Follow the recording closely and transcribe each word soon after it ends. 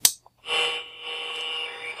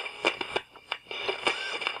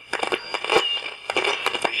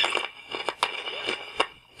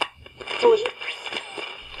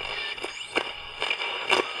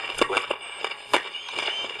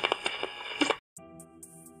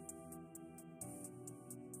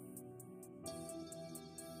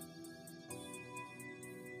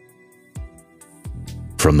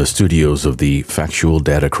From the studios of the Factual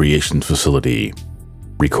Data Creation Facility,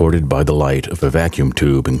 recorded by the light of a vacuum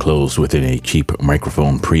tube enclosed within a cheap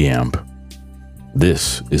microphone preamp,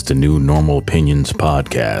 this is the New Normal Opinions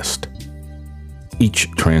podcast.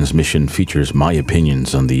 Each transmission features my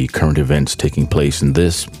opinions on the current events taking place in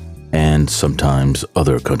this and sometimes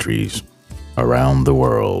other countries around the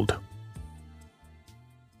world.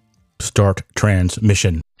 Start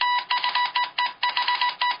transmission.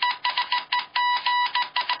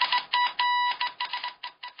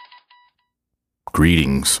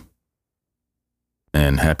 Greetings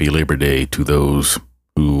and happy Labor Day to those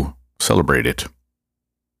who celebrate it.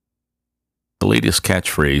 The latest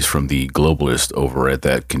catchphrase from the globalist over at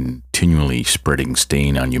that continually spreading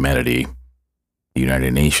stain on humanity, the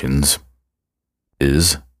United Nations,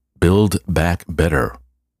 is Build Back Better.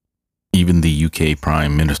 Even the UK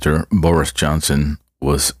Prime Minister Boris Johnson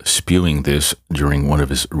was spewing this during one of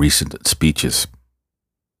his recent speeches.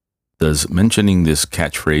 Does mentioning this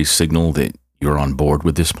catchphrase signal that you're on board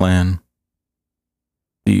with this plan?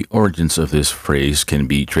 The origins of this phrase can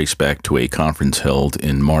be traced back to a conference held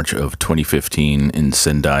in March of 2015 in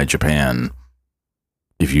Sendai, Japan.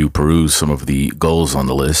 If you peruse some of the goals on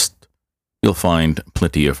the list, you'll find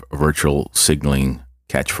plenty of virtual signaling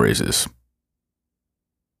catchphrases.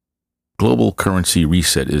 Global currency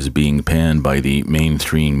reset is being panned by the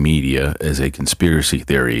mainstream media as a conspiracy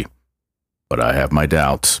theory, but I have my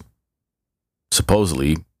doubts.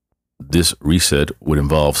 Supposedly, this reset would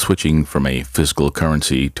involve switching from a physical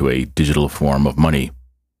currency to a digital form of money,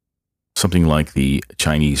 something like the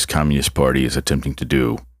Chinese Communist Party is attempting to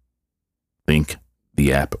do. Think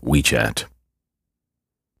the app WeChat.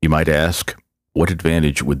 You might ask, what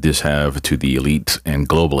advantage would this have to the elites and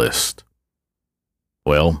globalists?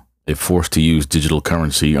 Well, if forced to use digital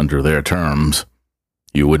currency under their terms,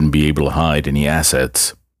 you wouldn't be able to hide any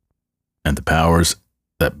assets, and the powers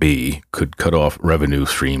that be could cut off revenue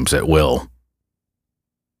streams at will.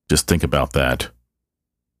 Just think about that.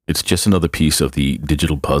 It's just another piece of the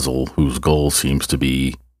digital puzzle whose goal seems to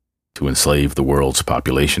be to enslave the world's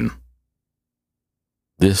population.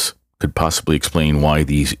 This could possibly explain why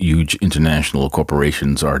these huge international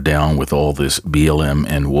corporations are down with all this BLM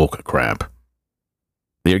and woke crap.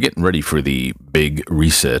 They are getting ready for the big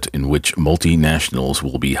reset in which multinationals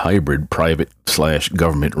will be hybrid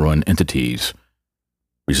private/government-run entities,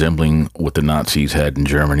 resembling what the Nazis had in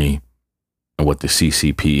Germany and what the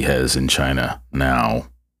CCP has in China now.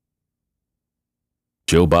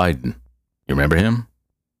 Joe Biden, you remember him?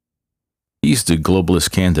 He's the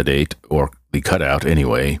globalist candidate, or the cutout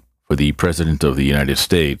anyway, for the President of the United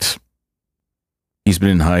States. He's been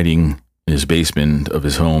in hiding in his basement of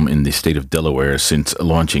his home in the state of Delaware since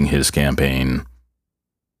launching his campaign.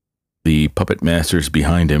 The puppet masters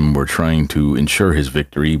behind him were trying to ensure his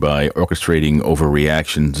victory by orchestrating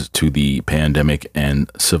overreactions to the pandemic and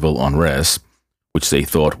civil unrest, which they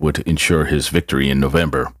thought would ensure his victory in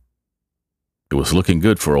November. It was looking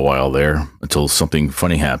good for a while there, until something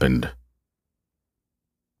funny happened.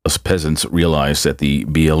 Us peasants realized that the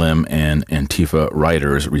BLM and Antifa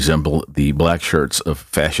rioters resemble the black shirts of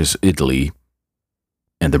fascist Italy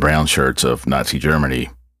and the brown shirts of Nazi Germany.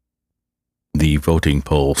 The voting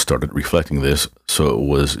poll started reflecting this, so it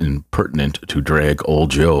was impertinent to drag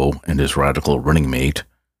old Joe and his radical running mate,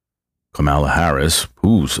 Kamala Harris,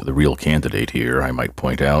 who's the real candidate here, I might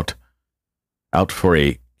point out for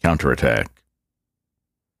a counterattack.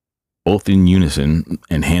 Both in unison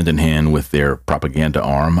and hand in hand with their propaganda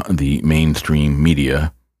arm, the mainstream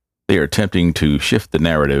media, they are attempting to shift the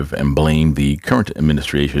narrative and blame the current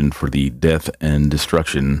administration for the death and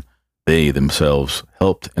destruction they themselves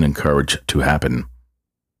helped and encouraged to happen.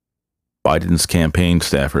 Biden's campaign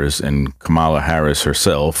staffers and Kamala Harris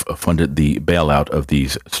herself funded the bailout of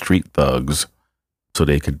these street thugs so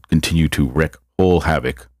they could continue to wreak whole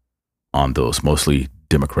havoc on those mostly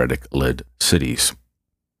Democratic-led cities.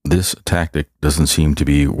 This tactic doesn't seem to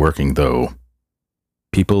be working, though.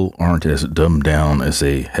 People aren't as dumbed down as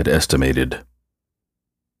they had estimated.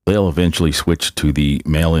 They'll eventually switch to the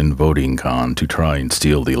mail-in voting con to try and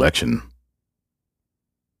steal the election.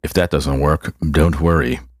 If that doesn't work, don't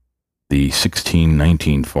worry. The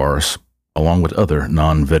 1619 farce, along with other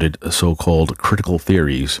non-vetted so-called critical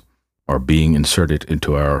theories, are being inserted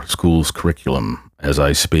into our school's curriculum as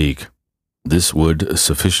I speak. This would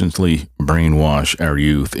sufficiently brainwash our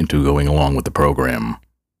youth into going along with the program.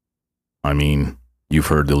 I mean, you've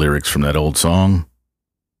heard the lyrics from that old song?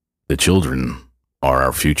 The children are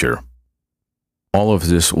our future. All of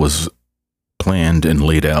this was planned and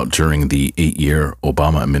laid out during the 8-year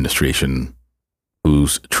Obama administration,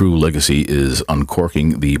 whose true legacy is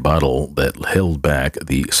uncorking the bottle that held back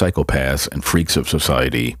the psychopaths and freaks of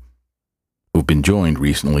society, who've been joined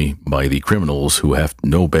recently by the criminals who have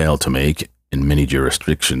no bail to make in many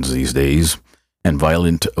jurisdictions these days, and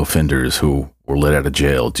violent offenders who were let out of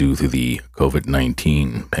jail due to the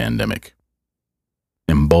COVID-19 pandemic.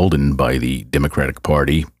 Emboldened by the Democratic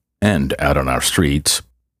Party and out on our streets,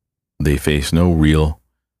 they face no real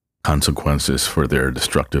consequences for their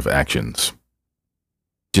destructive actions.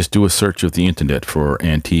 Just do a search of the internet for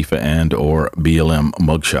Antifa and or BLM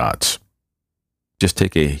mugshots. Just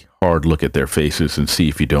take a hard look at their faces and see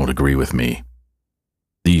if you don't agree with me.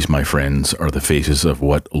 These, my friends, are the faces of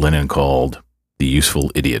what Lenin called the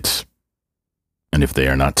useful idiots. And if they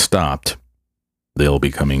are not stopped, they'll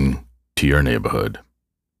be coming to your neighborhood.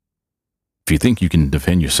 If you think you can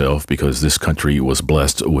defend yourself because this country was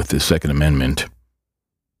blessed with the Second Amendment,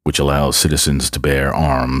 which allows citizens to bear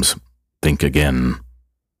arms, think again.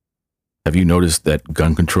 Have you noticed that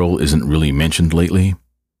gun control isn't really mentioned lately?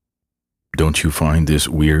 Don't you find this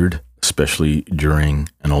weird, especially during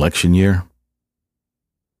an election year?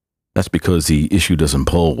 That's because the issue doesn't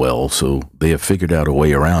poll well, so they have figured out a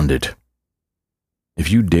way around it. If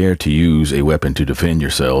you dare to use a weapon to defend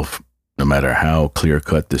yourself, no matter how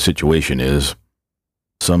clear-cut the situation is,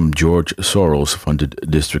 some George Soros-funded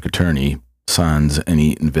district attorney, sans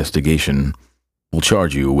any investigation, will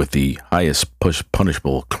charge you with the highest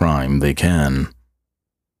punishable crime they can.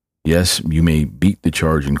 Yes, you may beat the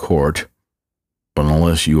charge in court, but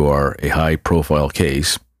unless you are a high-profile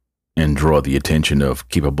case and draw the attention of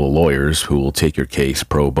capable lawyers who will take your case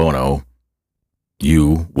pro bono,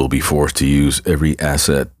 you will be forced to use every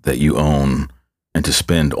asset that you own and to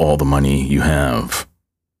spend all the money you have.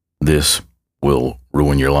 This will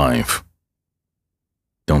ruin your life.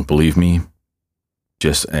 Don't believe me?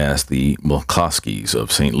 Just ask the Mulkowskis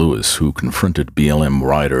of St. Louis who confronted BLM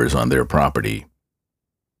rioters on their property.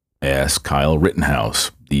 Ask Kyle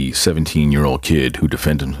Rittenhouse, the 17-year-old kid who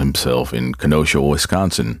defended himself in Kenosha,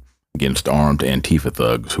 Wisconsin, against armed Antifa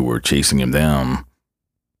thugs who were chasing him down.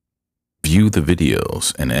 View the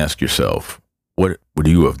videos and ask yourself, what would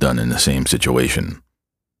you have done in the same situation?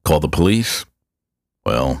 Call the police?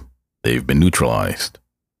 Well, they've been neutralized.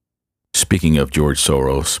 Speaking of George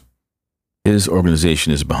Soros, his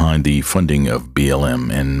organization is behind the funding of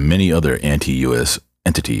BLM and many other anti-U.S.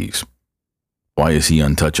 entities. Why is he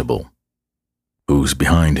untouchable? Who's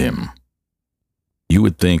behind him? You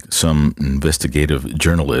would think some investigative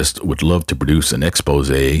journalist would love to produce an expose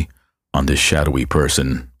on this shadowy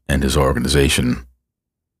person and his organization.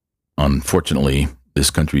 Unfortunately, this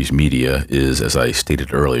country's media is, as I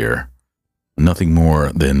stated earlier, nothing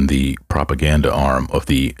more than the propaganda arm of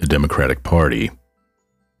the Democratic Party,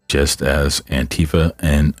 just as Antifa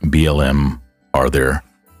and BLM are their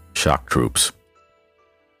shock troops.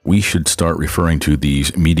 We should start referring to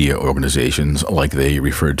these media organizations like they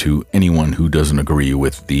refer to anyone who doesn't agree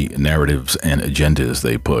with the narratives and agendas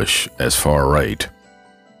they push as far right.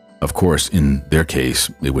 Of course, in their case,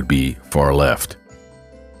 it would be far left.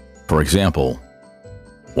 For example,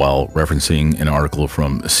 while referencing an article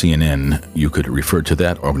from CNN, you could refer to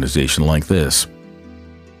that organization like this.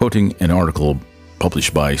 Quoting an article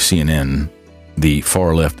published by CNN, the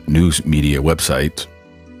far-left news media website.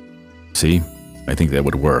 See, I think that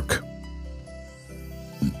would work.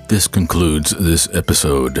 This concludes this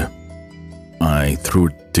episode. I threw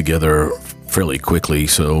it together fairly quickly,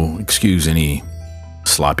 so excuse any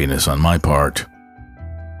sloppiness on my part.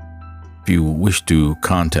 If you wish to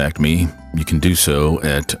contact me, you can do so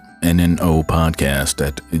at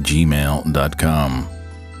nnopodcast@gmail.com.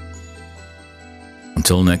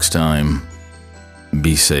 Until next time,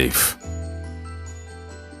 be safe.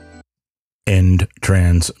 End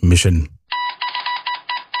transmission.